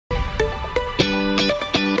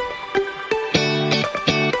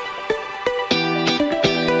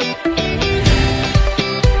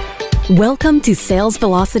Welcome to Sales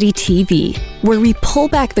Velocity TV, where we pull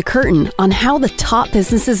back the curtain on how the top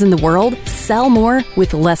businesses in the world sell more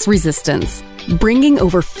with less resistance. Bringing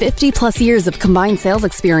over 50 plus years of combined sales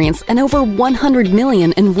experience and over 100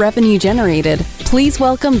 million in revenue generated, please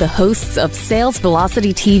welcome the hosts of Sales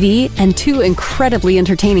Velocity TV and two incredibly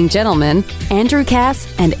entertaining gentlemen, Andrew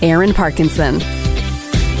Cass and Aaron Parkinson.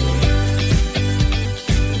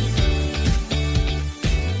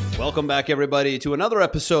 Welcome back, everybody, to another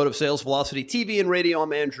episode of Sales Velocity TV and Radio.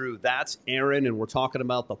 I'm Andrew. That's Aaron, and we're talking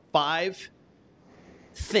about the 5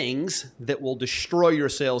 things that will destroy your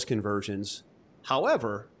sales conversions.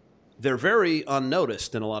 However, they're very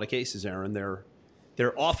unnoticed in a lot of cases, Aaron.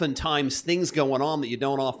 They're oftentimes things going on that you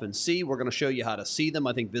don't often see. We're going to show you how to see them.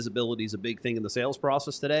 I think visibility is a big thing in the sales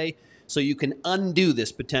process today, so you can undo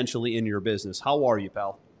this potentially in your business. How are you,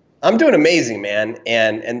 pal? I'm doing amazing, man.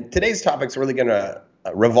 And today's topic's really going to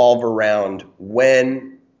revolve around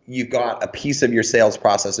when you've got a piece of your sales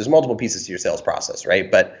process. There's multiple pieces to your sales process,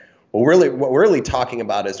 right? But what we're really talking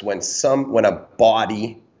about is when a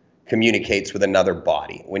body communicates with another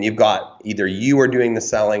body. When you've got either you are doing the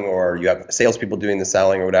selling or you have salespeople doing the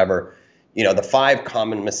selling or whatever. You know, the 5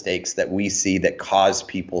 common mistakes that we see that cause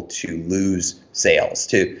people to lose sales.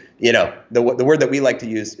 The word that we like to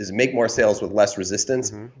use is make more sales with less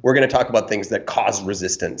resistance. Mm-hmm. We're going to talk about things that cause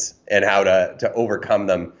resistance and how to overcome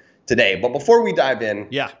them today. But before we dive in,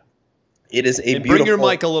 it is a beautiful. Bring your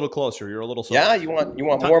mic a little closer. You're a little soft. Yeah, you want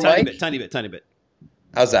more mic? Tiny bit.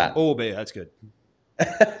 How's that? Oh, baby, that's good.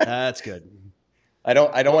 That's good. I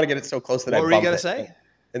don't want to get it so close that I bump it. What were you going to say?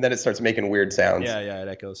 And then it starts making weird sounds. Yeah, it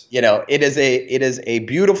echoes. You know, it is a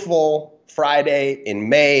beautiful Friday in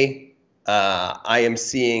May. I am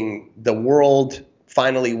seeing the world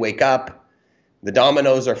finally wake up. The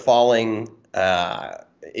dominoes are falling.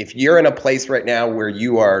 If you're in a place right now where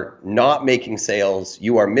you are not making sales,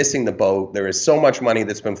 you are missing the boat. There is so much money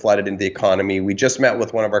that's been flooded into the economy. We just met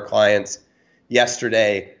with one of our clients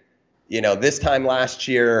yesterday. You know, this time last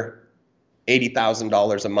year,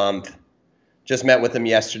 $80,000 a month. Just met with them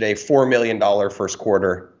yesterday, $4 million first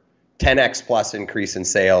quarter, 10x plus increase in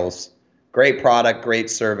sales, great product,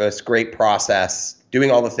 great service, great process,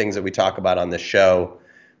 doing all the things that we talk about on this show.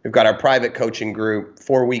 We've got our private coaching group,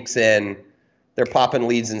 4 weeks in, they're popping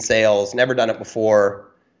leads in sales, never done it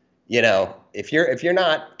before. You know, if you're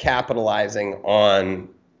not capitalizing on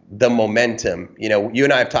the momentum, you know, you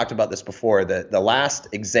and I have talked about this before, the last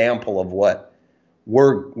example of what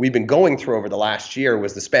we've been going through over the last year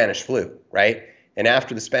was the Spanish flu, right? And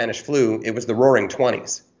after the Spanish flu, it was the roaring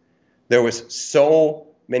 20s. There was so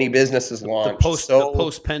many businesses launched. The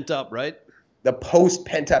post pent up, right? The post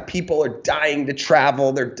pent up. People are dying to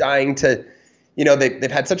travel. They're dying to, you know,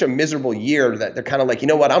 they've had such a miserable year that they're kind of like, you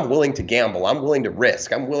know what? I'm willing to gamble. I'm willing to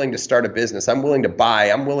risk. I'm willing to start a business. I'm willing to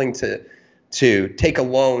buy. I'm willing to take a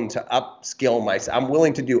loan to upskill myself. I'm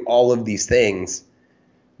willing to do all of these things.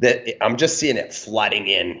 That I'm just seeing it flooding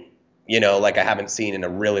in, you know, like I haven't seen in a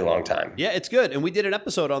really long time. Yeah, it's good. And we did an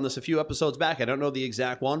episode on this a few episodes back. I don't know the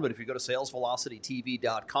exact one, but if you go to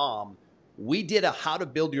salesvelocitytv.com, we did a how to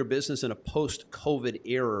build your business in a post-COVID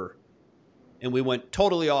era. And we went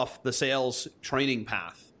totally off the sales training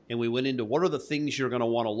path. And we went into what are the things you're going to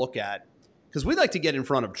want to look at. Because we like to get in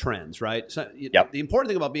front of trends, right? So The important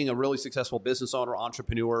thing about being a really successful business owner,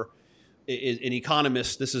 entrepreneur, an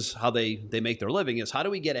economist, this is how they make their living, is how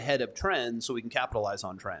do we get ahead of trends so we can capitalize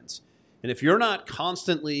on trends? And if you're not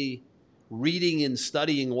constantly reading and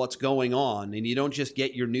studying what's going on, and you don't just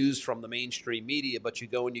get your news from the mainstream media, but you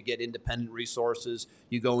go and you get independent resources,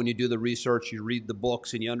 you go and you do the research, you read the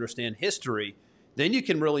books, and you understand history, then you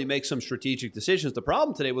can really make some strategic decisions. The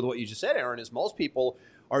problem today with what you just said, Aaron, is most people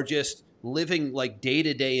are just living like day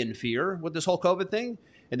to day in fear with this whole COVID thing.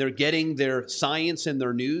 And they're getting their science and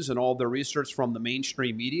their news and all their research from the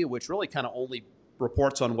mainstream media, which really kind of only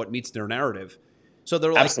reports on what meets their narrative. So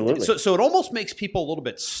they're like, absolutely. So it almost makes people a little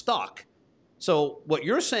bit stuck. So what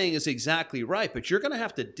you're saying is exactly right, but you're going to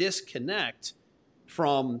have to disconnect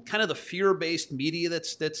from kind of the fear-based media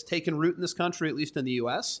that's taken root in this country, at least in the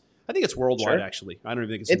U.S. I think it's worldwide, actually. I don't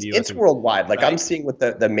even think it's in the U.S. It's worldwide. Like, right? I'm seeing what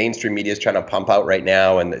the mainstream media is trying to pump out right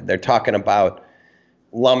now, and they're talking about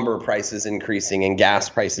lumber prices increasing and gas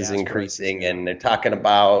prices increasing, and they're talking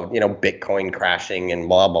about, you know, Bitcoin crashing and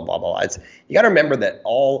blah, blah, blah, blah. You got to remember that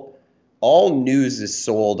all news is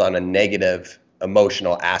sold on a negative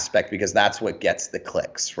emotional aspect because that's what gets the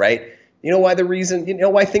clicks, right? You know why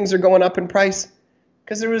things are going up in price?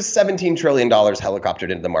 Because there was $17 trillion helicoptered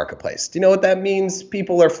into the marketplace. Do you know what that means?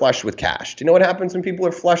 People are flush with cash. Do you know what happens when people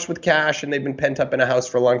are flush with cash and they've been pent up in a house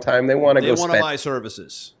for a long time? They want to buy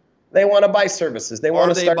services. They want to buy services. They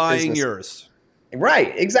want to start business. Are they buying yours?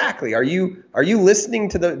 Right, exactly. Are you listening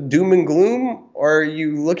to the doom and gloom, or are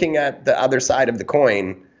you looking at the other side of the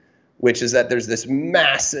coin, which is that there's this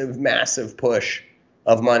massive, massive push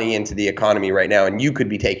of money into the economy right now, and you could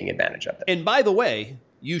be taking advantage of it. And by the way,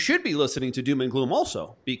 you should be listening to doom and gloom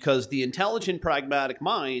also, because the intelligent, pragmatic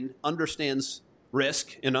mind understands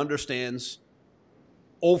risk and understands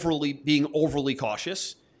being overly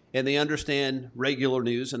cautious, and they understand regular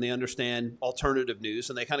news and they understand alternative news,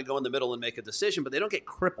 and they kind of go in the middle and make a decision, but they don't get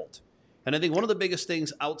crippled. And I think one of the biggest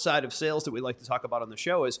things outside of sales that we like to talk about on the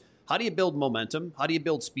show is, how do you build momentum? How do you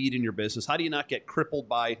build speed in your business? How do you not get crippled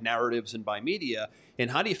by narratives and by media?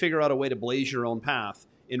 And how do you figure out a way to blaze your own path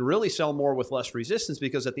and really sell more with less resistance?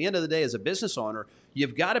 Because at the end of the day, as a business owner,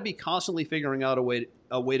 you've got to be constantly figuring out a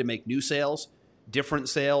way to make new sales, different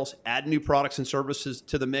sales, add new products and services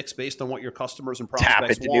to the mix based on what your customers and prospects tap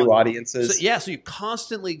into want. new audiences. So you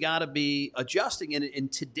constantly got to be adjusting.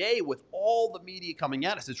 And today, with all the media coming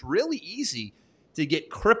at us, it's really easy to get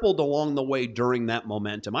crippled along the way during that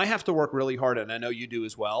momentum. I have to work really hard, and I know you do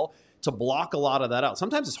as well, to block a lot of that out.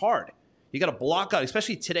 Sometimes it's hard. You got to block out,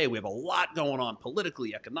 especially today. We have a lot going on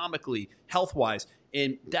politically, economically, health-wise,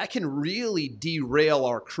 and that can really derail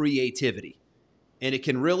our creativity. And it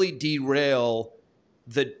can really derail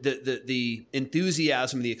the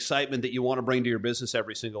enthusiasm, the excitement that you want to bring to your business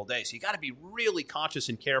every single day. So you got to be really conscious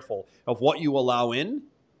and careful of what you allow in.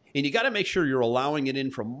 And you got to make sure you're allowing it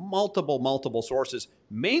in from multiple sources,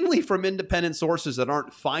 mainly from independent sources that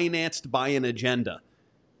aren't financed by an agenda.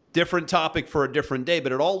 Different topic for a different day,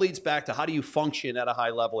 but it all leads back to, how do you function at a high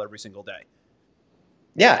level every single day?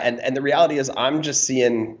 Yeah, and the reality is, I'm just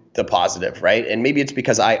seeing the positive, right? And maybe it's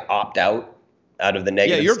because I opt out of the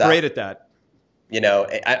negative stuff. Yeah, you're great at that. You know,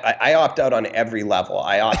 I opt out on every level.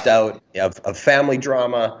 I opt out of family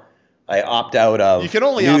drama. I opt out of You can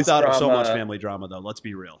only opt out drama. of so much family drama, though. Let's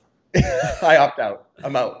be real. I opt out.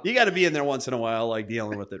 I'm out. You got to be in there once in a while, like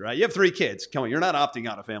dealing with it, right? You have 3 kids. Come on, you're not opting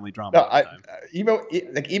out of family drama. No,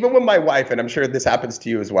 even with my wife, and I'm sure this happens to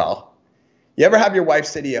you as well. You ever have your wife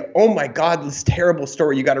say to you, "Oh my God, this terrible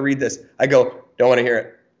story. You got to read this." I go, "Don't want to hear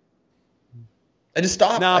it." I just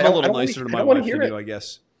stop. No, I'm a little nicer to my wife than you, I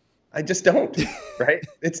guess. I just don't. Right?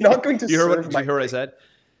 It's not going to you heard serve what, you heard what I said?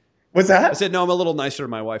 What's that? I said, no, I'm a little nicer to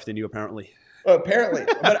my wife than you, apparently. Well, apparently.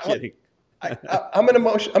 But kidding. I'm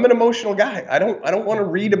an emotional guy. I don't want to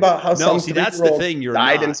read about how some that's the thing. You're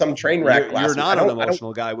died not. in some train wreck. You're not an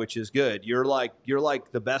emotional guy, which is good. You're like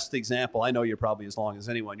the best example. I know you're probably as long as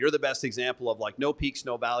anyone. You're the best example of, like, no peaks,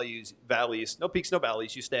 no valleys, no peaks, no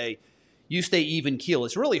valleys. You stay even keel.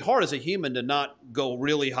 It's really hard as a human to not go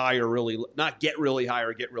really high or not get really high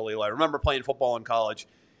or get really low. I remember playing football in college.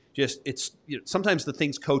 Sometimes the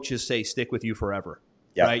things coaches say stick with you forever.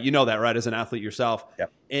 Yep. Right? You know that, right? As an athlete yourself.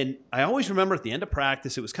 Yep. And I always remember at the end of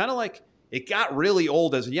practice, it was kind of like, it got really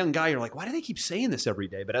old. As a young guy, you're like, why do they keep saying this every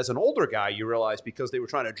day? But as an older guy, you realize because they were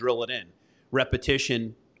trying to drill it in.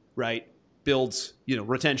 Repetition, right, builds,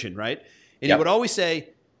 retention, right? And he would always say,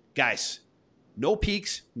 guys, no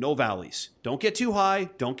peaks, no valleys. Don't get too high,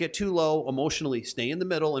 don't get too low emotionally. Stay in the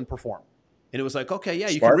middle and perform. And it was like, okay, yeah,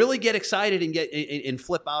 you can really get excited and get and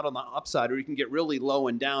flip out on the upside, or you can get really low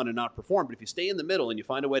and down and not perform. But if you stay in the middle and you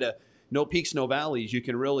find a way to no peaks, no valleys, you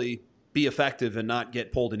can really be effective and not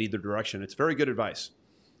get pulled in either direction. It's very good advice.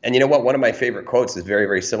 And you know what? One of my favorite quotes is very,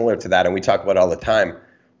 very similar to that, and we talk about it all the time.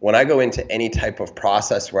 When I go into any type of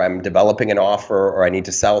process where I'm developing an offer, or I need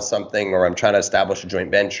to sell something, or I'm trying to establish a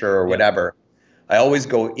joint venture or whatever, I always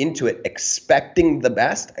go into it expecting the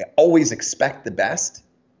best. I always expect the best,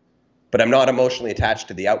 but I'm not emotionally attached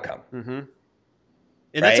to the outcome. Mm-hmm.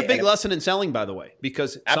 And that's a big lesson in selling, by the way,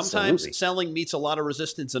 because sometimes selling meets a lot of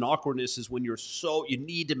resistance and awkwardness is when you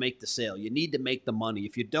need to make the sale. You need to make the money.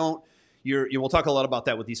 If you don't, we'll talk a lot about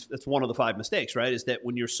that with these. That's one of the 5 mistakes, right? Is that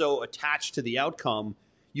when you're so attached to the outcome,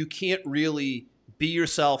 you can't really be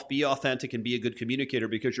yourself, be authentic, and be a good communicator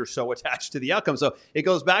because you're so attached to the outcome. So it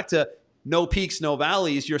goes back to no peaks, no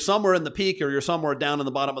valleys. You're somewhere in the peak or you're somewhere down in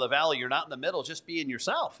the bottom of the valley. You're not in the middle, just being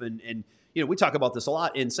yourself. And we talk about this a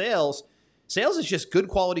lot in sales. Sales is just good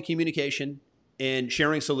quality communication and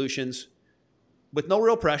sharing solutions with no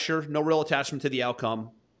real pressure, no real attachment to the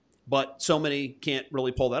outcome. But so many can't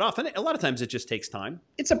really pull that off. And a lot of times it just takes time.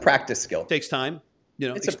 It's a practice skill. It takes time,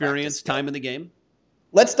 experience, time in the game.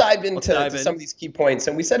 Let's dive into some of these key points.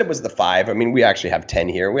 And we said it was the 5. I mean, we actually have 10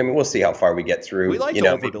 here. I mean, we'll see how far we get through. We like to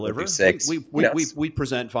over-deliver. We'll 6. We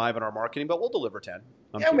present 5 in our marketing, but we'll deliver 10.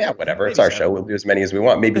 Whatever. It's our 7. Show. We'll do as many as we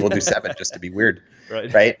want. Maybe we'll do 7 just to be weird.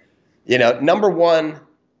 Right? Number 1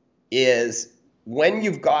 is when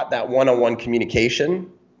you've got that one-on-one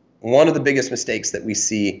communication, one of the biggest mistakes that we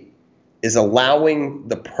see is allowing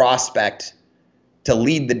the prospect to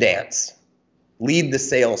lead the dance, lead the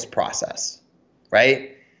sales process,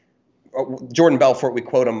 right? Jordan Belfort, we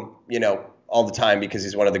quote him, all the time because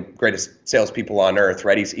he's one of the greatest salespeople on earth,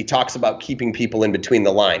 right? He talks about keeping people in between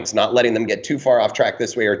the lines, not letting them get too far off track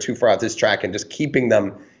this way or too far off this track, and just keeping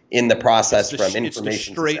them in the process from information. It's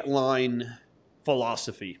the straight line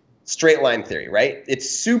philosophy. Straight line theory, right? It's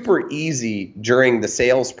super easy during the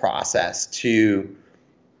sales process to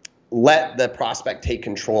let the prospect take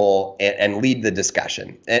control and lead the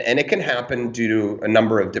discussion. And it can happen due to a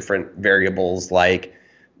number of different variables like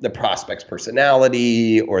the prospect's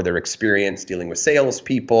personality or their experience dealing with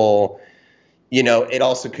salespeople. It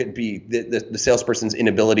also could be the salesperson's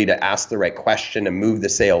inability to ask the right question and move the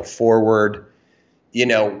sale forward.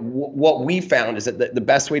 What we found is that the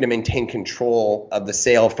best way to maintain control of the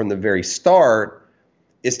sale from the very start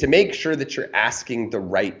is to make sure that you're asking the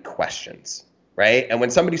right questions, right? And when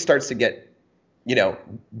somebody starts to get,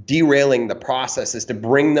 derailing the process, is to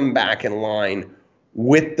bring them back in line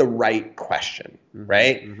with the right question,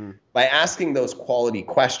 right? Mm-hmm. By asking those quality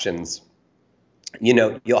questions,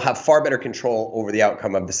 you'll have far better control over the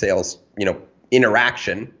outcome of the sales,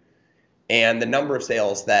 interaction, and the number of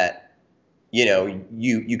sales that,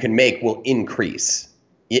 you can make will increase.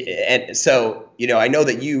 And so, I know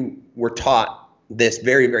that you were taught this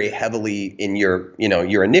very, very heavily in your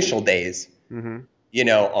initial days, on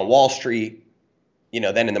Wall Street,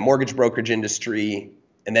 then in the mortgage brokerage industry,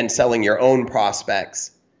 and then selling your own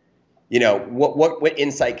prospects. What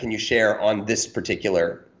insight can you share on this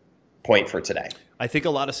particular point for today? I think a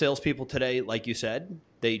lot of salespeople today, like you said,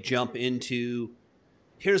 they jump into,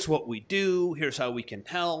 here's what we do, here's how we can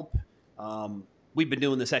help. We've been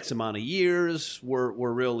doing this X amount of years. We're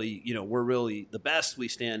really the best. We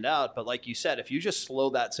stand out. But like you said, if you just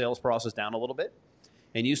slow that sales process down a little bit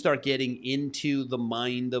and you start getting into the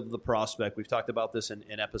mind of the prospect, we've talked about this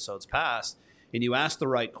in episodes past, and you ask the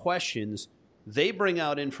right questions, they bring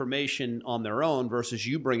out information on their own versus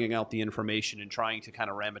you bringing out the information and trying to kind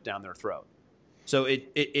of ram it down their throat. So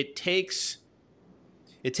it takes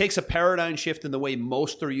a paradigm shift in the way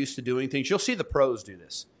most are used to doing things. You'll see the pros do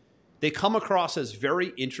this. They come across as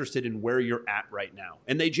very interested in where you're at right now.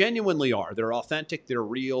 And they genuinely are. They're authentic. They're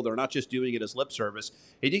real. They're not just doing it as lip service.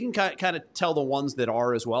 And you can kind of tell the ones that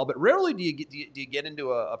are as well. But rarely do you get into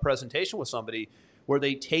a presentation with somebody where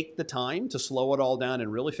they take the time to slow it all down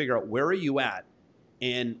and really figure out, where are you at?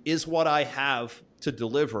 And is what I have to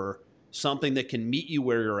deliver something that can meet you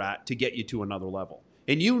where you're at to get you to another level?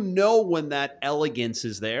 And when that elegance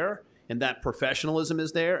is there and that professionalism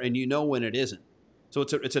is there, and when it isn't. So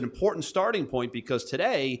it's an important starting point, because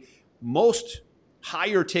today most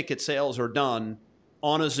higher ticket sales are done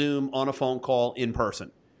on a Zoom, on a phone call, in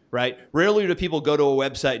person, right? Rarely do people go to a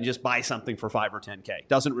website and just buy something for $5 or $10K.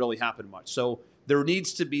 Doesn't really happen much. So there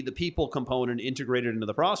needs to be the people component integrated into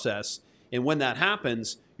the process. And when that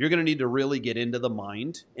happens, you're going to need to really get into the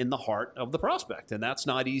mind and the heart of the prospect. And that's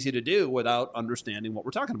not easy to do without understanding what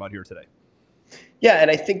we're talking about here today. Yeah, and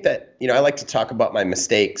I think that, I like to talk about my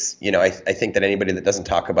mistakes. I think that anybody that doesn't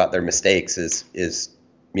talk about their mistakes is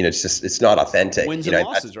it's not authentic. Wins and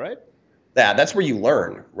losses, right? Yeah, that's where you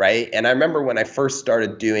learn, right? And I remember when I first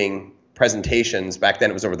started doing presentations, back then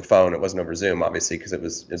it was over the phone. It wasn't over Zoom, obviously, because it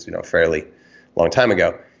was a fairly long time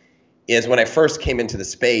ago, is when I first came into the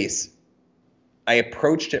space, I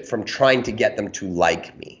approached it from trying to get them to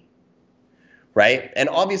like me, right? And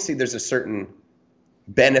obviously there's a certain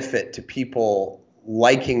benefit to people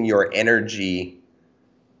liking your energy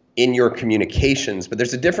in your communications, but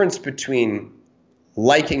there's a difference between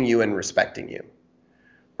liking you and respecting you,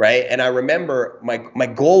 right? And I remember my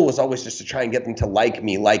goal was always just to try and get them to like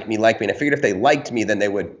me. And I figured if they liked me, then they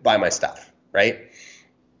would buy my stuff, right?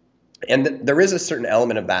 And there is a certain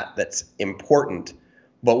element of that that's important,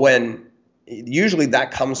 but usually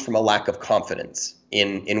that comes from a lack of confidence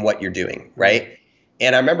in what you're doing, right?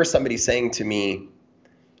 And I remember somebody saying to me,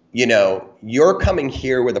 you're coming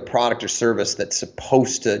here with a product or service that's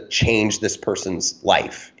supposed to change this person's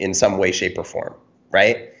life in some way, shape, or form,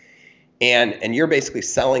 right? And you're basically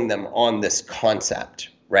selling them on this concept,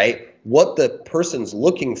 right? What the person's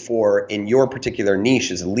looking for in your particular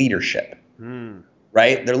niche is leadership,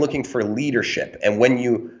 right? They're looking for leadership. And when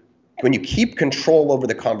you keep control over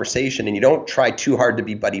the conversation and you don't try too hard to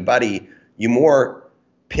be buddy-buddy, you more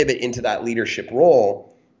pivot into that leadership role,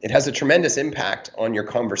 it has a tremendous impact on your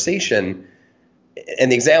conversation.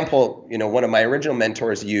 And the example, one of my original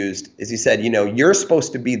mentors used is, he said, you're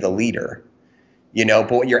supposed to be the leader, but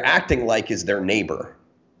what you're acting like is their neighbor,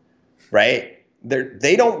 right?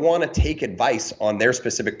 They don't want to take advice on their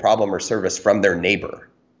specific problem or service from their neighbor,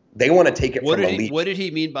 They want to take it from a leader. What did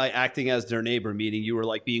he mean by acting as their neighbor? Meaning you were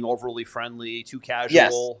like being overly friendly, too casual?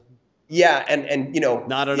 Yes. Yeah, and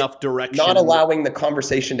not enough direction. Not allowing the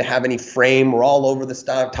conversation to have any frame. We're all over the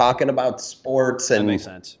stuff, talking about sports and that makes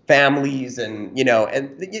sense. Families, and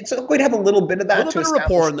and it's okay to have a little bit of that. A little bit of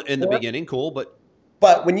rapport in the beginning, cool,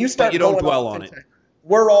 but when you start, you don't dwell on it.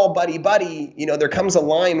 We're all buddy. There comes a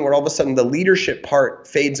line where all of a sudden the leadership part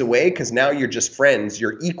fades away because now you're just friends,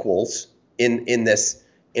 you're equals in this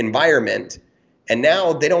environment. And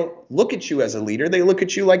now they don't look at you as a leader. They look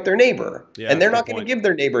at you like their neighbor. Yeah, and they're not going to give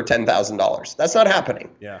their neighbor $10,000. That's not happening.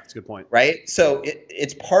 Yeah, that's a good point. Right? So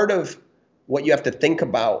it's part of what you have to think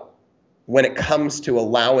about when it comes to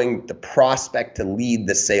allowing the prospect to lead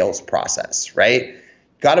the sales process, right?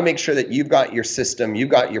 Got to make sure that you've got your system, you've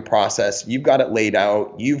got your process, you've got it laid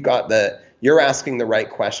out, you're asking the right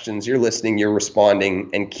questions, you're listening, you're responding,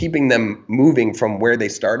 and keeping them moving from where they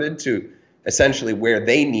started to essentially where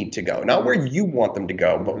they need to go. Not where you want them to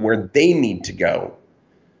go, but where they need to go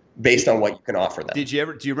based on what you can offer them. Do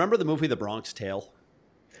you remember the movie The Bronx Tale?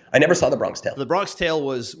 I never saw The Bronx Tale. The Bronx Tale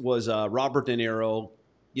was Robert De Niro,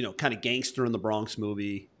 kind of gangster in the Bronx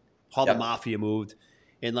movie, how the mafia moved.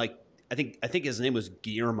 And like, I think his name was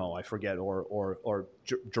Guillermo, I forget, or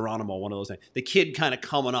Geronimo, one of those names. The kid kind of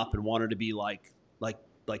coming up and wanted to be like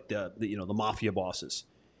the mafia bosses.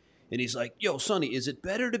 And he's like, yo, Sonny, is it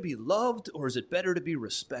better to be loved or is it better to be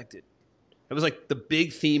respected? It was like the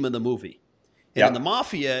big theme of the movie. And in the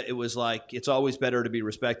mafia, it was like, it's always better to be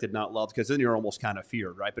respected, not loved, because then you're almost kind of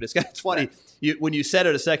feared, right? But it's funny. When you said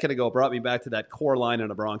it a second ago, it brought me back to that core line in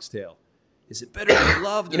A Bronx Tale. Is it better to be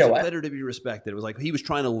loved or is it better to be respected? It was like he was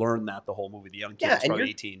trying to learn that the whole movie. The young kid was probably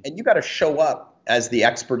 18. And you got to show up as the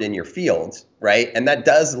expert in your field, right? And that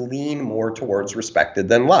does lean more towards respected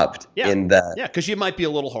than loved. Yeah, because you might be a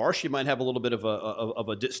little harsh. You might have a little bit of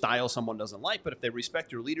a style someone doesn't like. But if they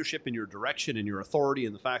respect your leadership and your direction and your authority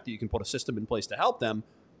and the fact that you can put a system in place to help them,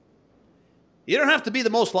 you don't have to be the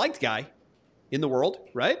most liked guy in the world,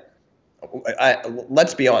 right?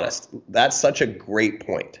 Let's be honest. That's such a great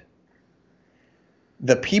point.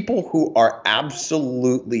 The people who are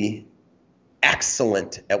absolutely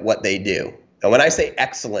excellent at what they do. And when I say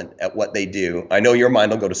excellent at what they do, I know your mind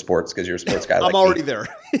will go to sports because you're a sports guy. I'm already there.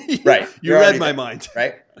 Right. You read my mind.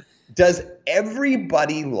 Right. Does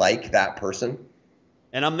everybody like that person?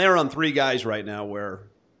 And I'm there on 3 guys right now where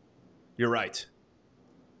you're right.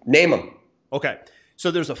 Name them. Okay. So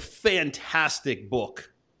there's a fantastic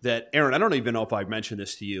book that, Aaron, I don't even know if I've mentioned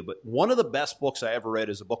this to you, but one of the best books I ever read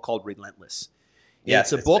is a book called Relentless.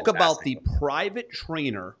 Yes, it's a book about the private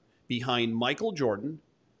trainer behind Michael Jordan,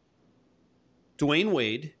 Dwayne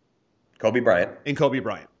Wade, Kobe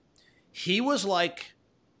Bryant. He was like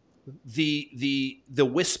the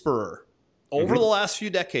whisperer over the last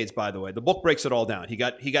few decades. By the way, the book breaks it all down. He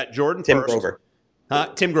got Jordan Tim first. Grover.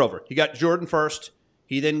 Tim Grover. He got Jordan first.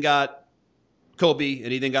 He then got Kobe,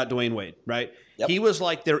 and he then got Dwayne Wade. Right. Yep. He was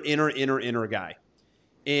like their inner guy,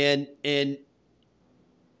 and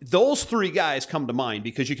those 3 guys come to mind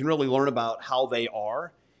because you can really learn about how they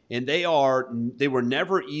are. And they were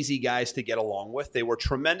never easy guys to get along with. They were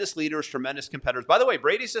tremendous leaders, tremendous competitors. By the way,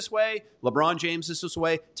 Brady's this way. LeBron James is this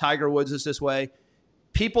way. Tiger Woods is this way.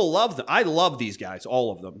 People love them. I love these guys,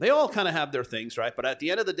 all of them. They all kind of have their things, right? But at the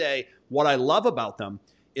end of the day, what I love about them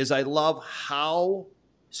is I love how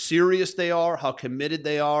serious they are, how committed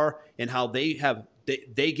they are, and how they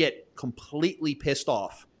get completely pissed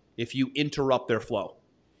off if you interrupt their flow.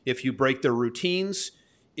 If you break their routines,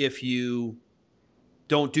 if you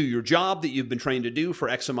don't do your job that you've been trained to do for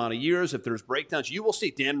X amount of years, if there's breakdowns, you will see.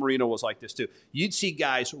 Dan Marino was like this too. You'd see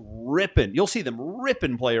guys you'll see them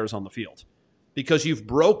ripping players on the field because you've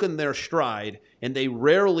broken their stride and they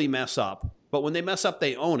rarely mess up. But when they mess up,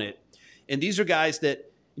 they own it. And these are guys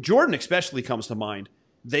that, Jordan especially comes to mind,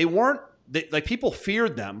 people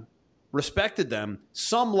feared them, respected them.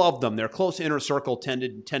 Some loved them. Their close inner circle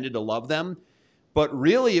tended to love them. But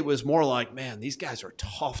really, it was more like, man, these guys are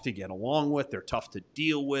tough to get along with. They're tough to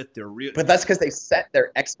deal with. They're real. But that's because they set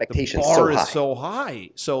their expectations so high. The bar is so high.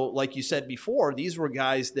 So, like you said before, these were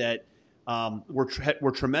guys that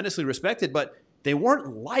were tremendously respected, but they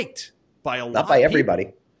weren't liked by a lot. Not by everybody.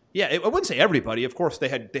 People. Yeah, I wouldn't say everybody. Of course, they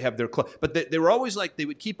have their but they were always like they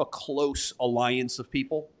would keep a close alliance of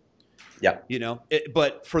people. Yeah.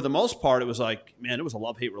 But for the most part, it was like, man, it was a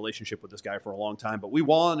love-hate relationship with this guy for a long time. But we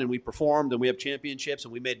won and we performed and we have championships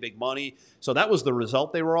and we made big money. So that was the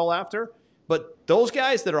result they were all after. But those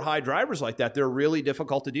guys that are high drivers like that, they're really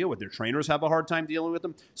difficult to deal with. Their trainers have a hard time dealing with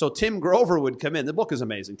them. So Tim Grover would come in. The book is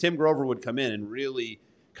amazing. Tim Grover would come in and really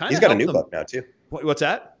kind of He's got a new book now, too. What's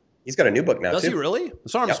that? He's got a new book now, Does too. he really? I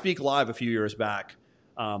saw him speak live a few years back.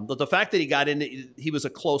 But the fact that he got in, he was a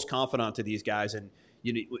close confidant to these guys, and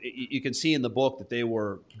you can see in the book that they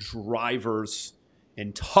were drivers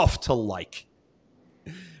and tough to like.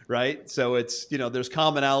 Right? So it's, there's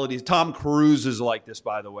commonalities. Tom Cruise is like this,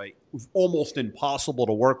 by the way. Almost impossible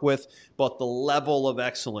to work with, but the level of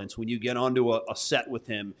excellence when you get onto a set with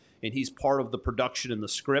him and he's part of the production and the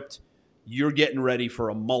script, you're getting ready for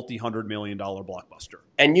a multi-$100 million blockbuster.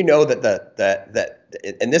 And you know that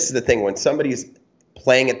and this is the thing, when somebody's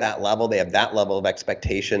playing at that level, they have that level of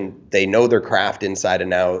expectation. They know their craft inside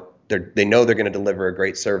and out. They know they're going to deliver a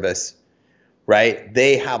great service. Right,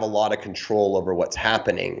 they have a lot of control over what's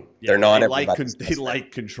happening. Yeah, They're not. They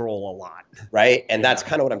like control a lot. Right, and that's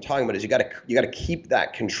kind of what I'm talking about. Is you got to keep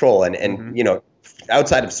that control, and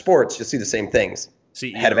outside of sports, you'll see the same things.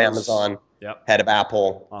 CEOs. Head of Amazon, head of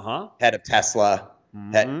Apple, head of Tesla.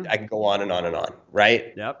 I can go on and on and on.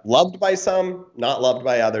 Right. Yep. Loved by some, not loved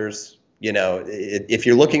by others. If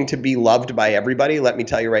you're looking to be loved by everybody, let me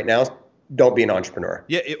tell you right now, don't be an entrepreneur.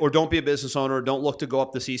 Yeah, or don't be a business owner. Don't look to go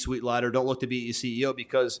up the C-suite ladder. Don't look to be a CEO,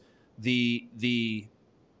 because the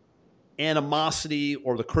animosity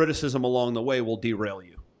or the criticism along the way will derail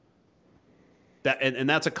you. And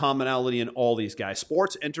that's a commonality in all these guys.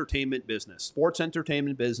 Sports, entertainment, business.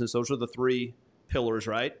 Those are the three pillars,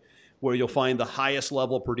 right? Where you'll find the highest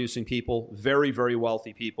level producing people, very, very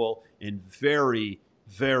wealthy people, and very,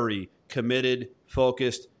 very committed,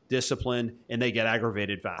 focused, disciplined, and they get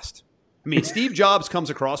aggravated fast. I mean, Steve Jobs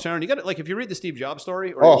comes across here, and you got to, if you read the Steve Jobs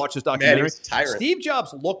story or you watch this documentary, Steve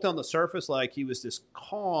Jobs looked on the surface like he was this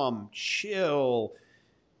calm, chill.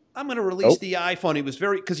 I'm going to release the iPhone. He was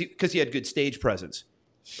because he had good stage presence.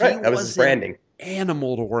 That was his branding.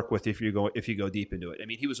 Animal to work with if you go deep into it. I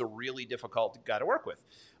mean, he was a really difficult guy to work with.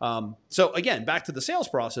 So again, back to the sales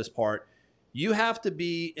process part, you have to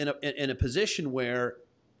be in a position where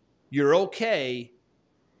you're okay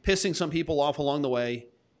pissing some people off along the way,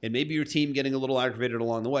 and maybe your team getting a little aggravated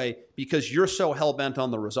along the way, because you're so hell-bent on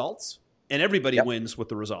the results. And everybody wins with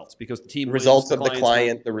the results, because the team results wins, of the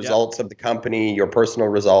client, the results of the company, your personal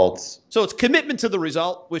results. So it's commitment to the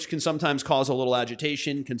result, which can sometimes cause a little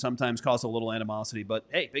agitation, can sometimes cause a little animosity. But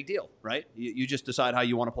hey, big deal, right? You just decide how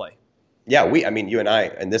you want to play. Yeah, you and I,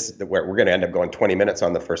 and this is where we're going to end up going 20 minutes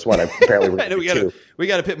on the first one. Apparently, we're going to do two. We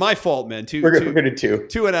got to pick. My fault, man. We're going to do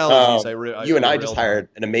two analogies. You and I just hired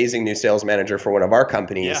an amazing new sales manager for one of our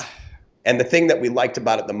companies. Yeah. And the thing that we liked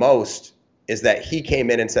about it the most is that he came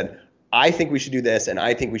in and said, I think we should do this, and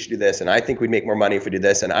I think we should do this, and I think we'd make more money if we do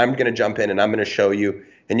this, and I'm going to jump in and I'm going to show you.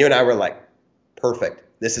 And you and I were like, perfect.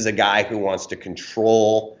 This is a guy who wants to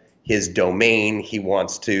control his domain. He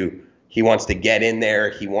wants to get in there.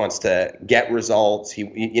 He wants to get results.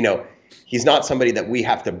 He's not somebody that we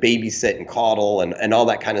have to babysit and coddle and all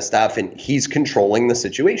that kind of stuff. And he's controlling the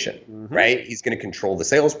situation, right? He's going to control the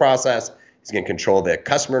sales process. He's going to control the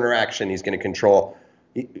customer interaction. He's going to control.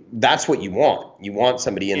 That's what you want. You want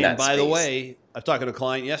somebody in that space. And by the way, I was talking to a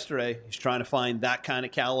client yesterday. He's trying to find that kind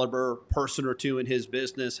of caliber person or two in his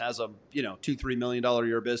business. Has a $2-3 million a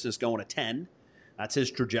year business going to 10. That's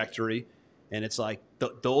his trajectory. And it's like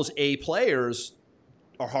those A players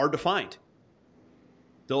are hard to find.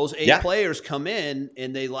 Those A players come in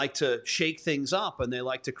and they like to shake things up, and they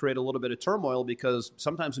like to create a little bit of turmoil, because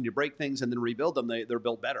sometimes when you break things and then rebuild them, they're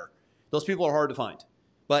built better. Those people are hard to find.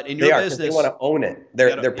 But in your business, they want to own it.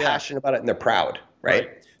 They're passionate about it, and they're proud, right?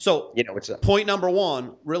 So point number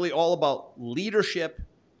one, really all about leadership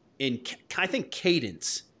and I think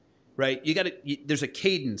cadence. Right, there's a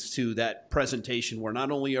cadence to that presentation where not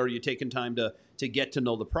only are you taking time to get to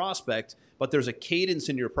know the prospect, but there's a cadence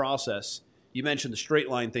in your process. You mentioned the straight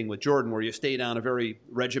line thing with Jordan, where you stay down a very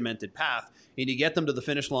regimented path and you get them to the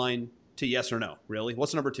finish line to yes or no. Really,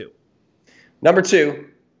 what's number two? Number two,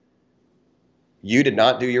 you did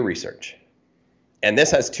not do your research, and this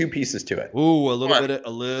has two pieces to it. Ooh, a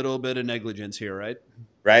little bit of negligence here, right?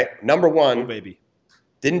 Right. Number one, oh, baby.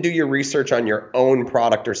 Didn't do your research on your own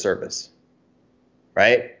product or service,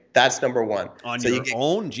 right? That's number one. On your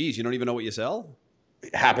own? Geez, you don't even know what you sell?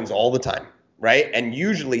 It happens all the time, right? And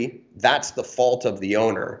usually that's the fault of the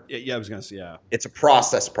owner. Yeah, I was going to say, yeah. It's a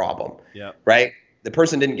process problem, right? The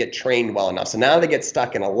person didn't get trained well enough. So now they get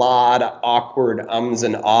stuck in a lot of awkward ums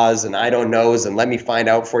and ahs and I don't knows and let me find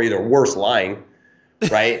out for you. They're worse lying,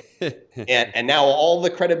 right? and now all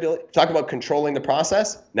the credibility, talk about controlling the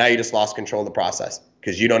process. Now you just lost control of the process.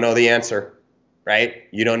 Because you don't know the answer, right?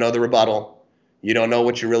 You don't know the rebuttal. You don't know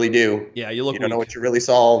what you really do. Yeah, you don't know what you really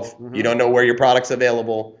solve. Mm-hmm. You don't know where your product's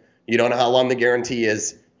available. You don't know how long the guarantee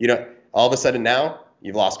is. All of a sudden now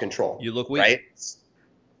you've lost control. You look weak. Right?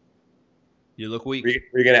 You look weak. Were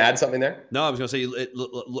you going to add something there? No, I was going to say it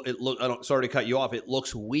look. Sorry to cut you off. It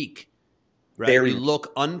looks weak. Right? You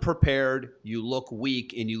look unprepared. You look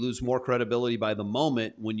weak, and you lose more credibility by the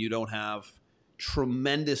moment when you don't have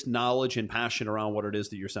tremendous knowledge and passion around what it is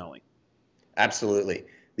that you're selling. Absolutely.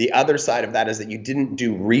 The other side of that is that you didn't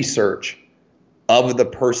do research of the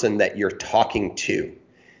person that you're talking to.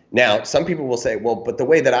 Now, some people will say, well, but the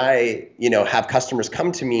way that I, have customers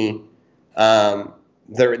come to me,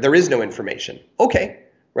 there is no information. Okay,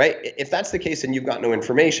 right? If that's the case and you've got no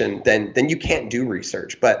information, then you can't do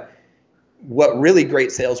research. But what really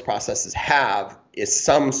great sales processes have is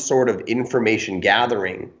some sort of information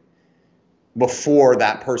gathering before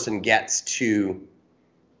that person gets to,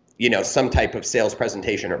 some type of sales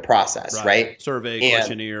presentation or process, right? Survey,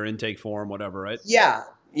 questionnaire, intake form, whatever, right? Yeah.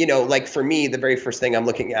 Like for me, the very first thing I'm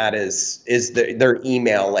looking at is their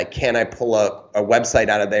email. Like, can I pull a website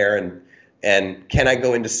out of there and can I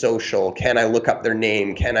go into social? Can I look up their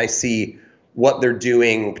name? Can I see what they're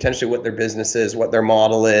doing, potentially what their business is, what their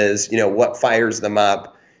model is, what fires them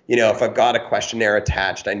up? If I've got a questionnaire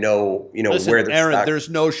attached, I know, Listen, where they're Aaron, stuck. There's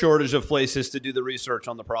no shortage of places to do the research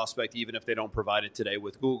on the prospect, even if they don't provide it today,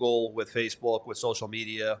 with Google, with Facebook, with social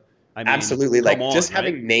media. I mean, absolutely.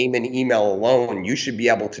 Having name and email alone, you should be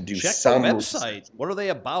able to do check some their website. What are they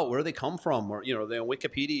about? Where do they come from? Or, they're on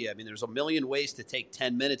Wikipedia. I mean, there's a million ways to take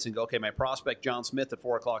 10 minutes and go, okay, my prospect, John Smith, at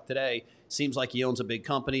 4:00 today, seems like he owns a big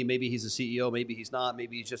company. Maybe he's a CEO. Maybe he's not.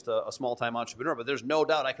 Maybe he's just a small-time entrepreneur. But there's no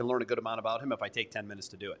doubt I can learn a good amount about him if I take 10 minutes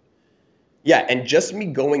to do it. Yeah, and just me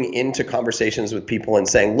going into conversations with people and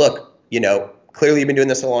saying, look, clearly you've been doing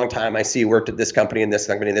this a long time. I see you worked at this company and this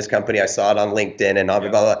company and this company. I saw it on LinkedIn and blah, blah,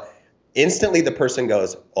 blah. Instantly the person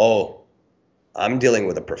goes, oh, I'm dealing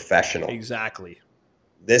with a professional. Exactly.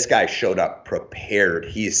 This guy showed up prepared.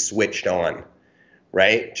 He's switched on,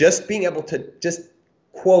 right? Just being able to just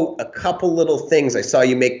quote a couple little things. I saw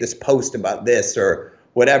you make this post about this or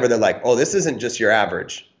whatever. They're like, oh, this isn't just your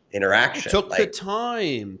average interaction. Took the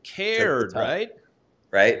time, cared, right?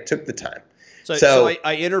 Right? Took the time. So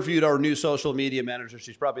I interviewed our new social media manager.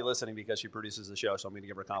 She's probably listening because she produces the show, so I'm going to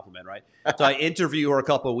give her a compliment, right? So I interviewed her a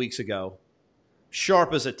couple of weeks ago,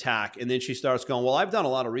 sharp as a tack, and then she starts going, well, I've done a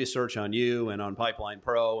lot of research on you and on Pipeline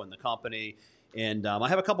Pro and the company, and I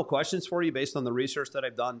have a couple questions for you based on the research that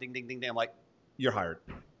I've done. Ding, ding, ding, ding. I'm like, you're hired.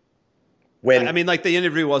 The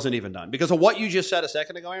interview wasn't even done. Because of what you just said a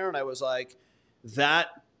second ago, Aaron, I was like, that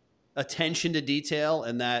attention to detail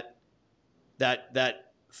and that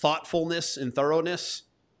thoughtfulness and thoroughness,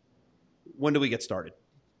 when do we get started?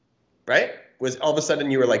 Right? Was all of a sudden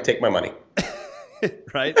you were like, take my money.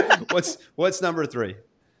 Right? What's number 3?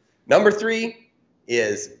 Number 3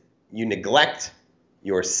 is you neglect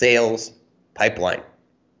your sales pipeline.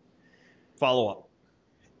 Follow up.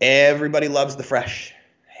 Everybody loves the fresh.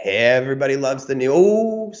 Everybody loves the new.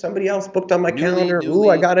 Oh, somebody else booked on my calendar. Ooh,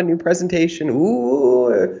 I got a new presentation.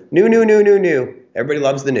 Ooh, new. Everybody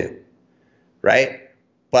loves the new, right?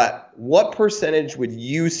 But what percentage would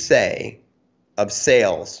you say of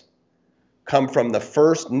sales come from the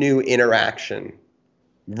first new interaction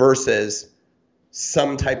versus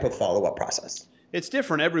some type of follow-up process? It's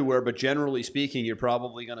different everywhere, but generally speaking, you're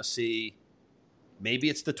probably going to see maybe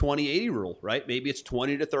it's the 20-80 rule, right? Maybe it's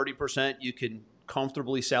 20 to 30% you can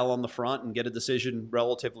comfortably sell on the front and get a decision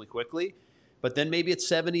relatively quickly. But then maybe it's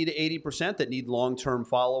 70 to 80% that need long-term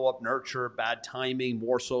follow-up, nurture, bad timing,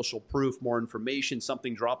 more social proof, more information,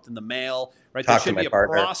 something dropped in the mail, right? There should be a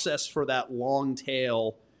process for that long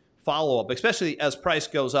tail follow-up, especially as price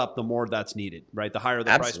goes up, the more that's needed, right? The higher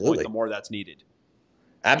the price point, the more that's needed.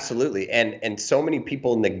 Absolutely. And so many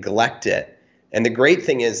people neglect it. And the great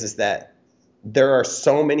thing is that there are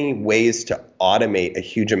so many ways to automate a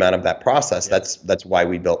huge amount of that process. Yeah. That's why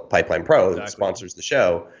we built Pipeline Pro, that sponsors the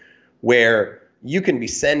show, where you can be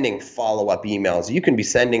sending follow-up emails, you can be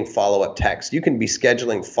sending follow-up texts, you can be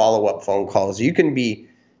scheduling follow-up phone calls, you can be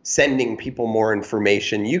sending people more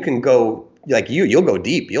information. You can go, you'll go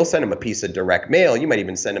deep. You'll send them a piece of direct mail. You might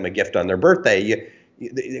even send them a gift on their birthday.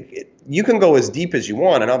 You can go as deep as you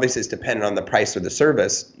want, and obviously it's dependent on the price or the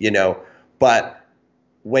service, but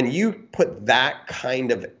when you put that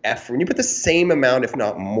kind of effort, when you put the same amount, if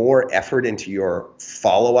not more effort into your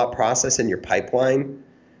follow-up process in your pipeline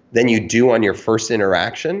than you do on your first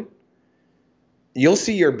interaction, you'll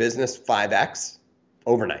see your business 5x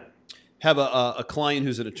overnight. Have a client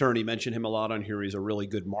who's an attorney, mention him a lot on here. He's a really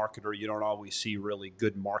good marketer. You don't always see really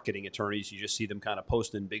good marketing attorneys. You just see them kind of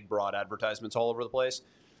posting big, broad advertisements all over the place.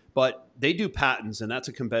 But they do patents, and that's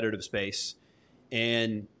a competitive space.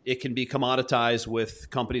 And it can be commoditized with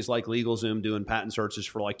companies like LegalZoom doing patent searches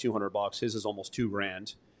for like $200. His is almost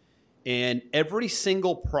 $2,000. And every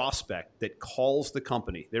single prospect that calls the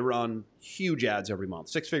company, they run huge ads every month,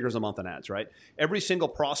 6 figures a month in ads, right? Every single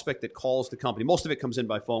prospect that calls the company, most of it comes in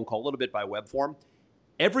by phone call, a little bit by web form.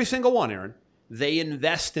 Every single one, Aaron, they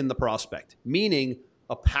invest in the prospect, meaning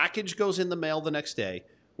a package goes in the mail the next day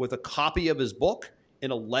with a copy of his book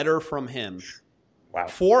and a letter from him. Wow.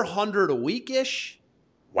 400 a week-ish.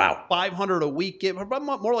 Wow. 500 a week,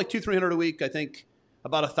 more like 200-300 a week, I think,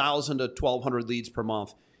 about 1,000 to 1,200 leads per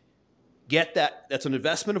month. Get that. That's an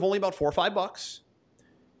investment of only about $4 or $5.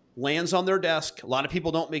 Lands on their desk. A lot of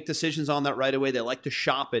people don't make decisions on that right away. They like to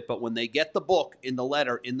shop it, but when they get the book in the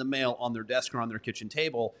letter, in the mail, on their desk or on their kitchen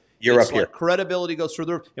table, You're up here. Credibility goes through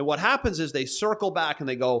the roof. And what happens is they circle back and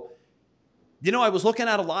they go, I was looking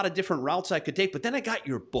at a lot of different routes I could take, but then I got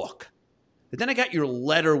your book. But then I got your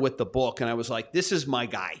letter with the book, and I was like, this is my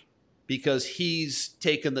guy, because he's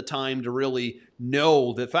taken the time to really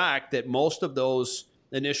know the fact that most of those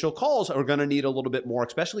initial calls are going to need a little bit more,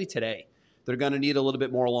 especially today. They're going to need a little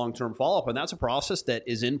bit more long-term follow-up, and that's a process that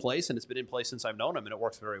is in place, and it's been in place since I've known him, and it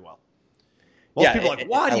works very well. Most people are like,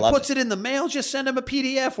 what? He puts it in the mail? Just send him a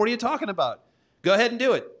PDF. What are you talking about? Go ahead and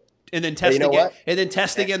do it. And then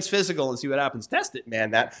test against physical and see what happens. Test it.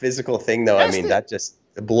 Man, that physical thing, though, that just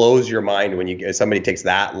blows your mind when somebody takes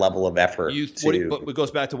that level of effort. But it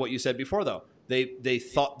goes back to what you said before, though.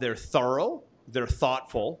 They're thorough, they're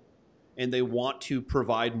thoughtful, and they want to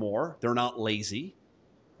provide more. They're not lazy,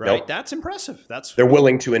 right? Nope. That's impressive. They're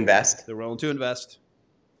willing to invest. They're willing to invest.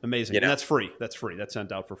 Amazing. And that's free. That's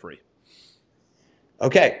sent out for free.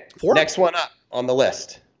 Okay. Next one up on the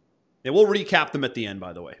list. And we'll recap them at the end,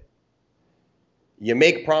 by the way. You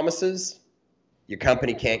make promises your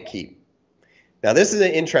company can't keep. Now, this is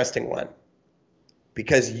an interesting one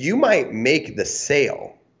because you might make the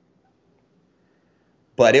sale,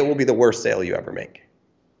 but it will be the worst sale you ever make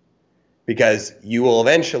because you will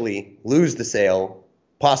eventually lose the sale,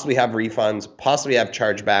 possibly have refunds, possibly have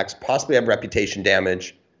chargebacks, possibly have reputation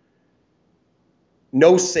damage.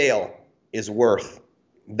 No sale is worth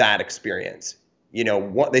that experience.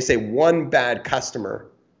 They say one bad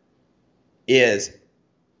customer is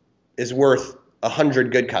worth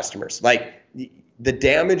 100 good customers. Like the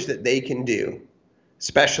damage that they can do,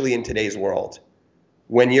 especially in today's world,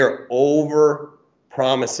 when you're over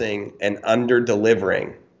promising and under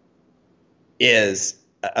delivering, is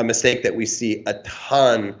a mistake that we see a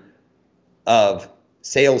ton of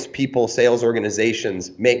salespeople, sales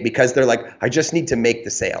organizations make because they're like, I just need to make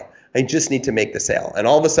the sale. I just need to make the sale. And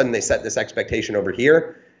all of a sudden they set this expectation over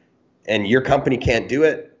here and your company can't do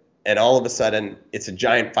it. And all of a sudden, it's a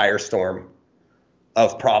giant firestorm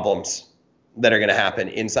of problems that are going to happen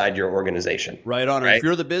inside your organization. Right on. Right? If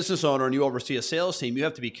you're the business owner and you oversee a sales team, you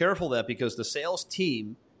have to be careful of that because the sales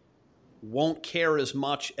team won't care as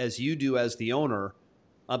much as you do as the owner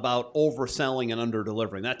about overselling and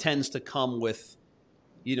under-delivering. That tends to come with,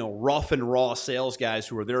 rough and raw sales guys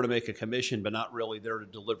who are there to make a commission, but not really there to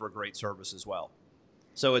deliver great service as well.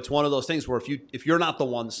 So it's one of those things where if you're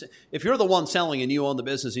the one selling and you own the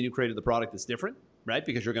business and you created the product, it's different, right?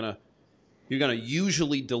 Because you're gonna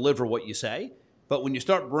usually deliver what you say. But when you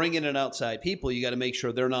start bringing in outside people, you got to make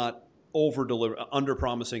sure they're not under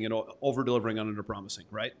promising and over delivering on under promising,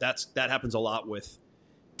 right? That happens a lot with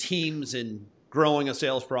teams and growing a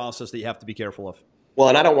sales process that you have to be careful of. Well,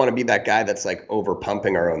 and I don't want to be that guy that's like over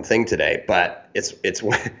pumping our own thing today, but it's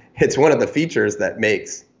one of the features that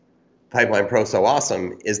makes Pipeline Pro so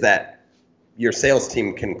awesome is that your sales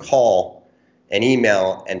team can call and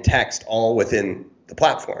email and text all within the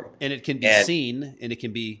platform. And it can be seen and it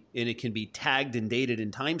can be tagged and dated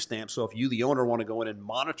and timestamped. So if you, the owner, want to go in and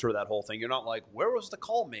monitor that whole thing, you're not like, where was the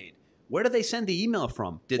call made? Where did they send the email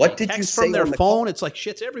from? Did they text from their phone? It's like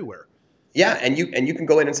shit's everywhere. Yeah, and you can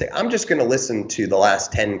go in and say, I'm just going to listen to the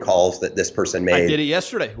last 10 calls that this person made. I did it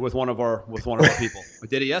yesterday with one of our people. I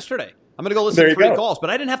did it yesterday. I'm going to go listen to 3 calls,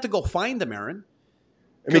 but I didn't have to go find them, Aaron.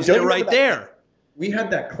 Because they're right there. We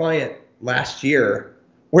had that client last year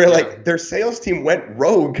where their sales team went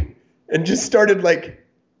rogue and just started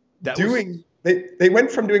they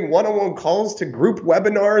went from doing one-on-one calls to group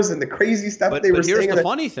webinars and the crazy stuff they were saying. But here's the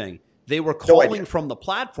funny thing. They were calling from the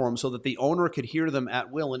platform so that the owner could hear them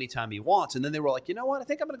at will anytime he wants. And then they were like, you know what? I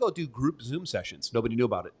think I'm going to go do group Zoom sessions. Nobody knew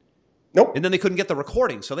about it. Nope. And then they couldn't get the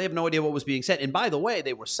recording, so they have no idea what was being said. And by the way,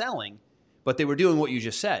 they were selling, but they were doing what you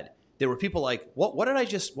just said. There were people like, what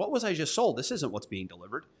was I just sold? This isn't what's being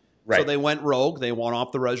delivered. Right. So they went rogue. They went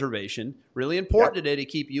off the reservation. Really important today to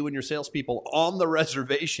keep you and your salespeople on the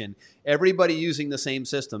reservation, everybody using the same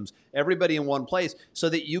systems, everybody in one place, so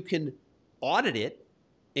that you can audit it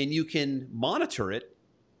and you can monitor it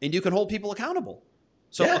and you can hold people accountable.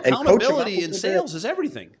 So accountability in sales is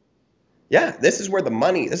everything. Yeah, this is where the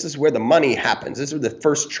money happens. This is where the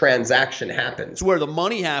first transaction happens. It's where the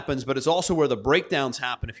money happens, but it's also where the breakdowns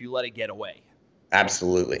happen if you let it get away.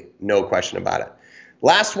 Absolutely. No question about it.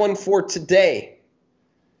 Last one for today.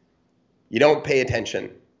 You don't pay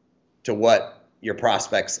attention to what your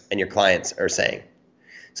prospects and your clients are saying.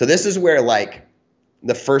 So this is where like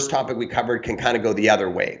the first topic we covered can kind of go the other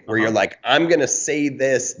way, where you're like, I'm going to say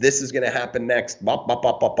this is going to happen next, blah, blah,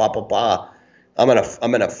 blah, blah, blah, blah, blah. I'm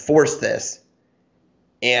going to force this.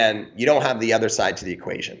 And you don't have the other side to the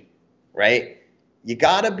equation, right? You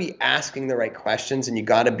got to be asking the right questions, and you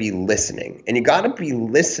got to be listening. And you got to be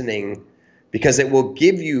listening because it will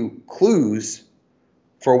give you clues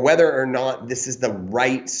for whether or not this is the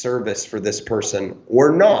right service for this person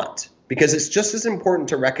or not. Because it's just as important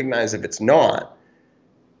to recognize if it's not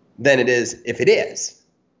than it is if it is,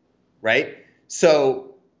 right?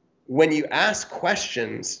 So when you ask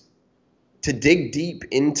questions to dig deep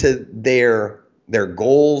into their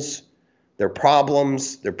goals, their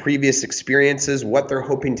problems, their previous experiences, what they're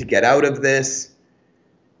hoping to get out of this,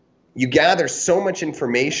 you gather so much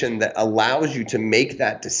information that allows you to make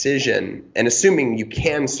that decision, and assuming you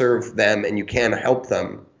can serve them and you can help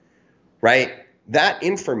them, right? That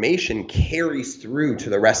information carries through to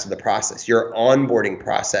the rest of the process, your onboarding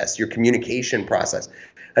process, your communication process.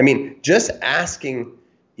 I mean, just asking,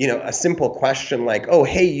 a simple question like, oh,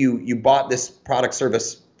 hey, you bought this product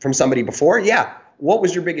service from somebody before? Yeah. What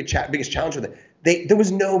was your biggest challenge with it? There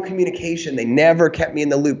was no communication. They never kept me in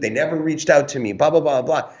the loop. They never reached out to me, blah, blah, blah,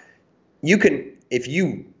 blah. You can, if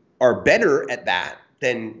you are better at that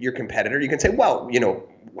than your competitor, you can say, well,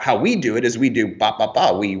 how we do it is we do blah, blah,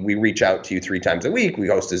 blah. We reach out to you 3 times a week. We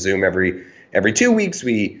host a Zoom every 2 weeks.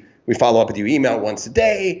 We follow up with you email once a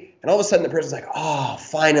day. And all of a sudden the person's like, oh,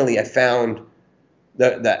 finally I found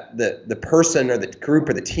the person or the group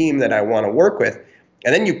or the team that I want to work with.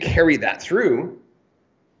 And then you carry that through,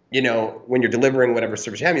 when you're delivering whatever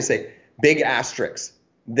service you have, you say, big asterisks.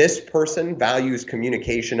 This person values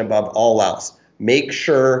communication above all else. Make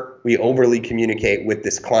sure we overly communicate with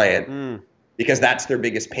this client because that's their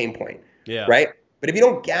biggest pain point, right? But if you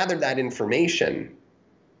don't gather that information,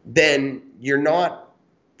 then you're not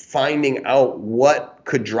finding out what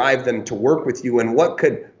could drive them to work with you and what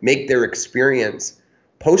could make their experience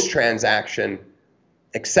post-transaction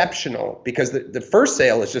exceptional, because the first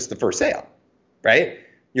sale is just the first sale, right?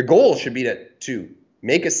 Your goal should be to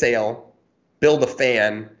make a sale, build a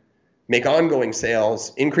fan, make ongoing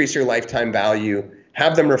sales, increase your lifetime value,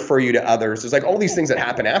 have them refer you to others. There's like all these things that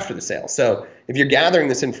happen after the sale. So if you're gathering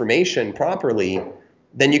this information properly,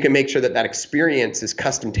 then you can make sure that experience is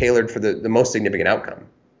custom tailored for the most significant outcome.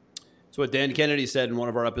 So what Dan Kennedy said in one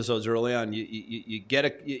of our episodes early on,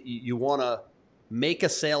 you want to make a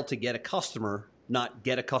sale to get a customer, not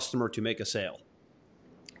get a customer to make a sale.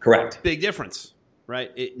 Correct. Big difference.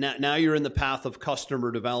 Right. Now you're in the path of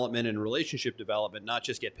customer development and relationship development, not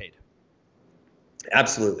just get paid.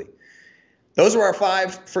 Absolutely. Those were our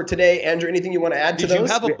 5 for today. Andrew, anything you want to add to those? Did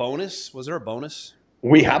you have a bonus? Was there a bonus?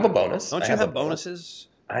 We have a bonus. Don't you have bonuses?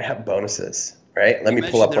 I have bonuses. Right. Let me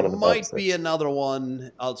pull up one of the bonuses. There might be another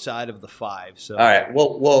one outside of the 5. So all right.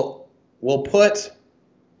 We'll put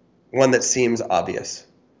one that seems obvious,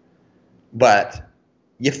 but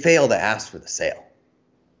you fail to ask for the sale.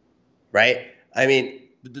 Right. I mean,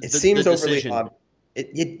 it seems overly obvious.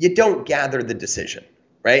 You don't gather the decision,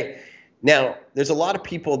 right? Now, there's a lot of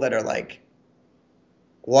people that are like,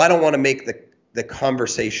 well, I don't want to make the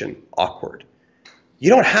conversation awkward. You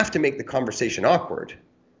don't have to make the conversation awkward,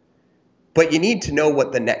 but you need to know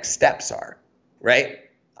what the next steps are, right?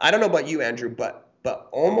 I don't know about you, Andrew, but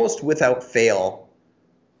almost without fail,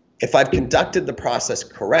 if I've conducted the process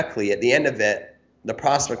correctly, at the end of it, the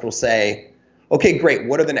prospect will say, okay, great,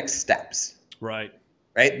 what are the next steps? Right.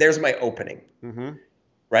 There's my opening.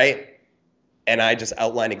 Right. And I just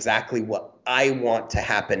outline exactly what I want to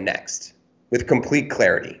happen next with complete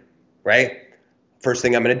clarity. Right. First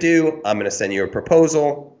thing I'm going to do, I'm going to send you a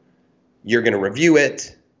proposal. You're going to review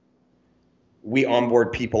it. We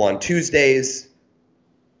onboard people on Tuesdays.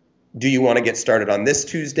 Do you want to get started on this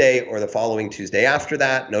Tuesday or the following Tuesday after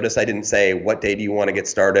that? Notice I didn't say what day do you want to get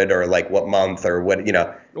started or like what month or what, you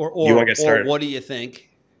want to get started. Or what do you think?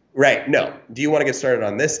 Right. No. Do you want to get started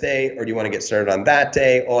on this day or do you want to get started on that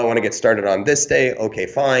day? Oh, I want to get started on this day. Okay,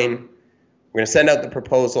 fine. We're going to send out the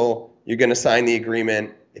proposal. You're going to sign the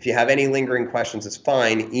agreement. If you have any lingering questions, it's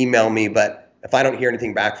fine. Email me. But if I don't hear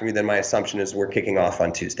anything back from you, then my assumption is we're kicking off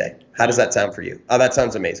on Tuesday. How does that sound for you? Oh, that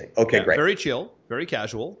sounds amazing. Okay, great. Very chill, very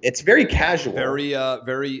casual. It's very casual.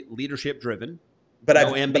 Very leadership driven. But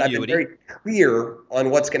I've been very clear on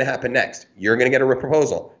what's going to happen next. You're going to get a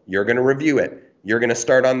proposal. You're going to review it. You're going to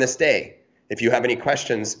start on this day. If you have any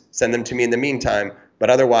questions, send them to me in the meantime.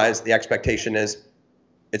 But otherwise, the expectation is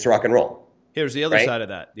it's rock and roll. Here's the other side of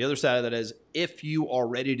that. The other side of that is if you are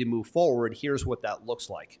ready to move forward, here's what that looks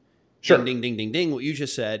like. Sure. Ding, ding, ding, ding. What you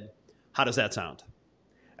just said. How does that sound?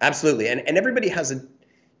 Absolutely. And everybody has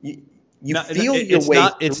you no, feel it, your it's way.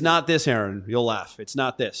 It's not this, Aaron. You'll laugh. It's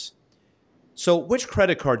not this. So which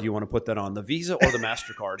credit card do you want to put that on? The Visa or the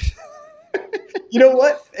MasterCard? You know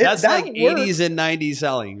what? That's like 80s and 90s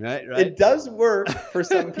selling, right? It does work for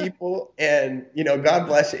some people, and God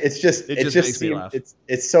bless you. It just makes me laugh.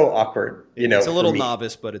 It's so awkward. It's a little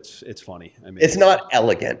novice, but it's funny. I mean, it's not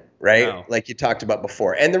elegant, right? No. Like you talked about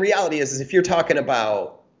before. And the reality is if you're talking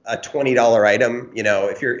about a $20 item,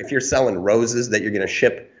 if you're selling roses that you're going to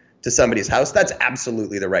ship to somebody's house, that's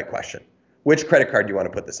absolutely the right question. Which credit card do you want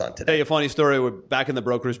to put this on today? Tell you a funny story. We're back in the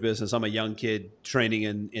brokerage business. I'm a young kid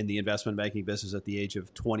training in the investment banking business at the age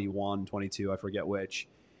of 21, 22, I forget which.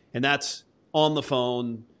 And that's on the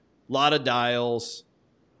phone, a lot of dials,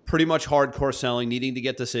 pretty much hardcore selling, needing to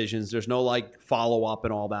get decisions. There's no like follow-up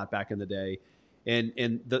and all that back in the day. And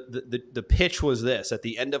the pitch was this. At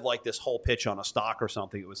the end of like this whole pitch on a stock or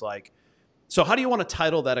something, it was like, so how do you want to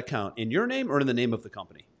title that account? In your name or in the name of the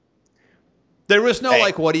company? There was no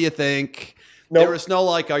like, what do you think? Nope. There was no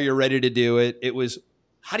like, are you ready to do it? It was,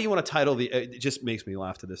 how do you want to title it just makes me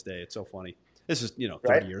laugh to this day. It's so funny. This is,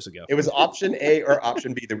 30 years ago. It was option A or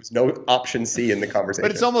option B. There was no option C in the conversation.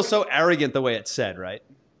 But it's almost so arrogant the way it's said, right?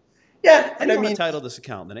 Yeah. And I mean, title this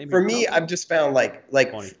account. The name for me, I've just found like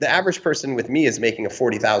the average person with me is making a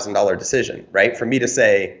 $40,000 decision, right? For me to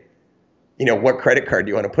say, what credit card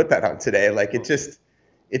do you want to put that on today? Like it doesn't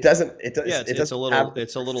it's a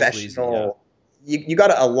little sleazy. Yeah. You got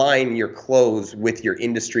to align your close with your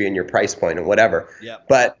industry and your price point and whatever. Yeah.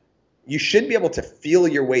 But you should be able to feel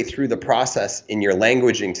your way through the process in your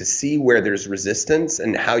languaging to see where there's resistance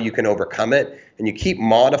and how you can overcome it. And you keep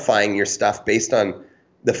modifying your stuff based on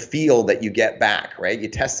the feel that you get back, right? You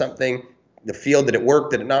test something, the feel, did it work?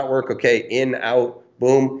 Did it not work? Okay, in, out,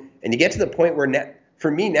 boom. And you get to the point where for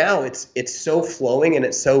me now, it's so flowing and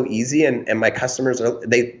it's so easy. And my customers,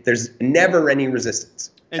 there's never any resistance.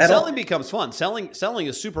 And selling becomes fun. Selling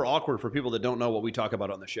is super awkward for people that don't know what we talk about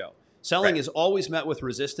on the show. Selling is always met with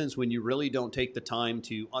resistance when you really don't take the time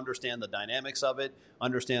to understand the dynamics of it,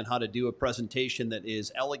 understand how to do a presentation that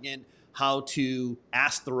is elegant, how to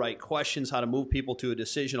ask the right questions, how to move people to a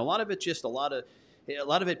decision. A lot of it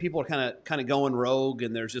people are kind of going rogue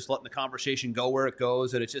and they're just letting the conversation go where it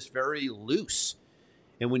goes, and it's just very loose.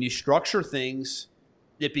 And when you structure things,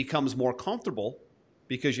 it becomes more comfortable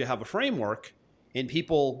because you have a framework. And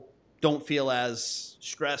people don't feel as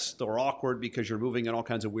stressed or awkward because you're moving in all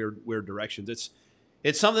kinds of weird directions.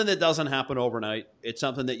 It's something that doesn't happen overnight. It's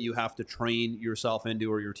something that you have to train yourself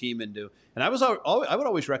into or your team into. And I would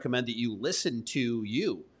always recommend that you listen to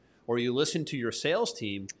you or you listen to your sales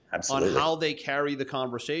team on how they carry the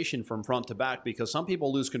conversation from front to back, because some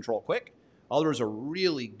people lose control quick. Others are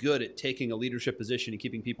really good at taking a leadership position and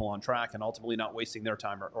keeping people on track and ultimately not wasting their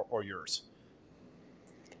time or yours.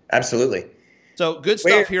 Absolutely. So good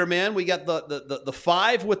stuff here, man. We got the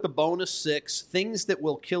 5 with the bonus 6, things that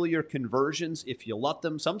will kill your conversions if you let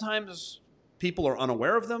them. Sometimes people are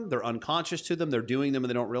unaware of them. They're unconscious to them. They're doing them and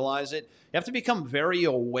they don't realize it. You have to become very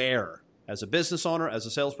aware as a business owner, as a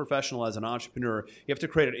sales professional, as an entrepreneur. You have to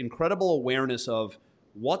create an incredible awareness of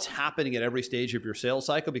what's happening at every stage of your sales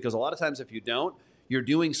cycle, because a lot of times if you don't, you're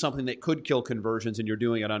doing something that could kill conversions and you're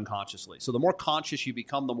doing it unconsciously. So the more conscious you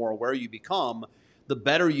become, the more aware you become, the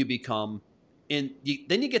better you become. And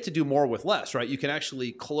then you get to do more with less, right? You can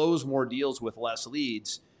actually close more deals with less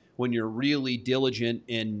leads when you're really diligent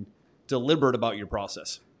and deliberate about your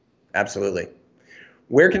process. Absolutely.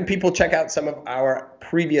 Where can people check out some of our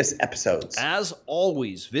previous episodes? As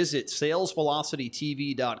always, visit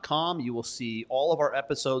salesvelocitytv.com. You will see all of our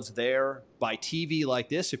episodes there by TV like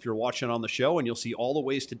this if you're watching on the show, and you'll see all the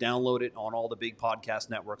ways to download it on all the big podcast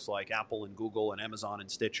networks like Apple and Google and Amazon and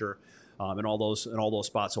Stitcher. And all those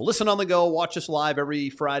spots. So listen on the go. Watch us live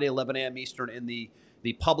every Friday, 11 a.m. Eastern in the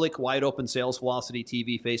public, wide-open Sales Velocity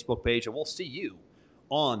TV Facebook page. And we'll see you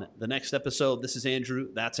on the next episode. This is Andrew.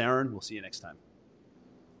 That's Aaron. We'll see you next time.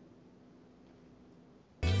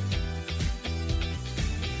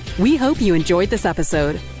 We hope you enjoyed this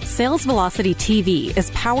episode. Sales Velocity TV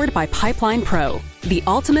is powered by Pipeline Pro, the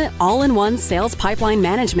ultimate all-in-one sales pipeline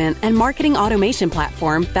management and marketing automation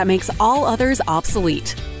platform that makes all others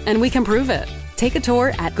obsolete. And we can prove it. Take a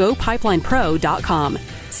tour at gopipelinePro.com.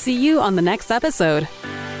 See you on the next episode.